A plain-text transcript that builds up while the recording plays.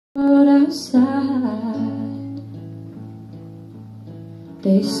side.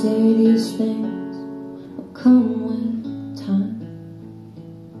 They say these things will come with time.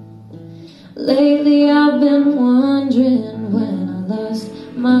 Lately I've been wondering when I lost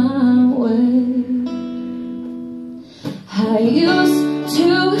my way. I used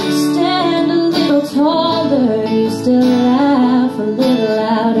to stand a little taller, used to laugh a little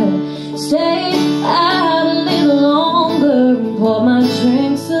louder, stay out a little longer, and pour my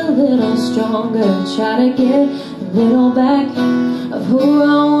drinks a little stronger, try to get a little back of who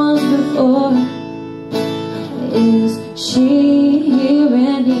I was before. Is she here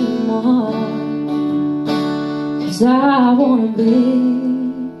anymore? 'Cause I wanna be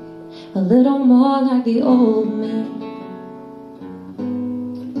a little more like the old me.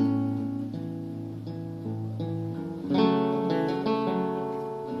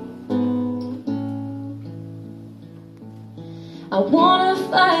 I wanna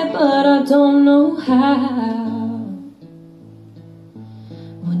fight, but I don't know how.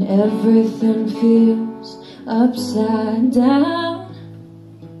 When everything feels upside down,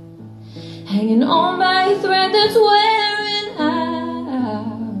 hanging on by a thread that's wearing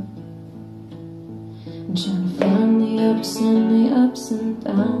out. I'm trying to find the ups and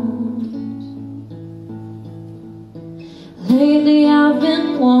downs. Lately I've been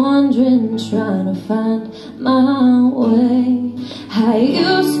wandering, trying to find my way. I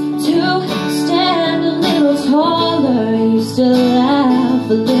used to stand a little taller, used to laugh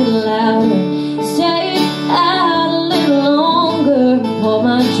a little louder, stay out a little longer, pour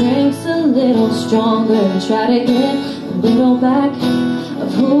my drinks a little stronger, try to get a little back of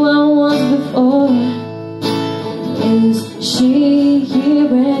who I was before. Is she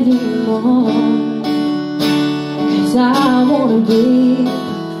here anymore? 'Cause I wanna be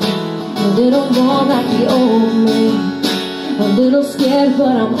a little more like the old me. A little scared,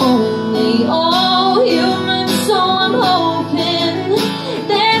 but I'm only human, so I'm hoping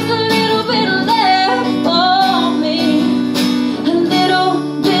there's a little bit left for me, a little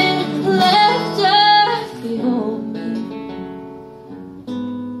bit left of the old me.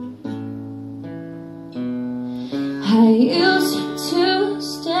 I used to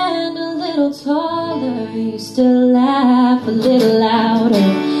stand a little taller, used to laugh a little louder,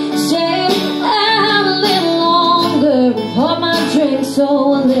 stay out a little longer, pour my drink so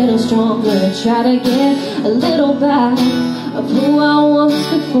a little stronger, try to get a little back of who I was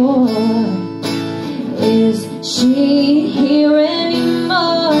before. Is she here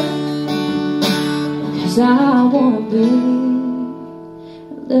anymore? 'Cause I wanna be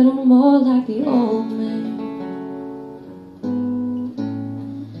a little more like the old me.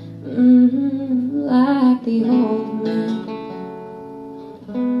 Like the old man.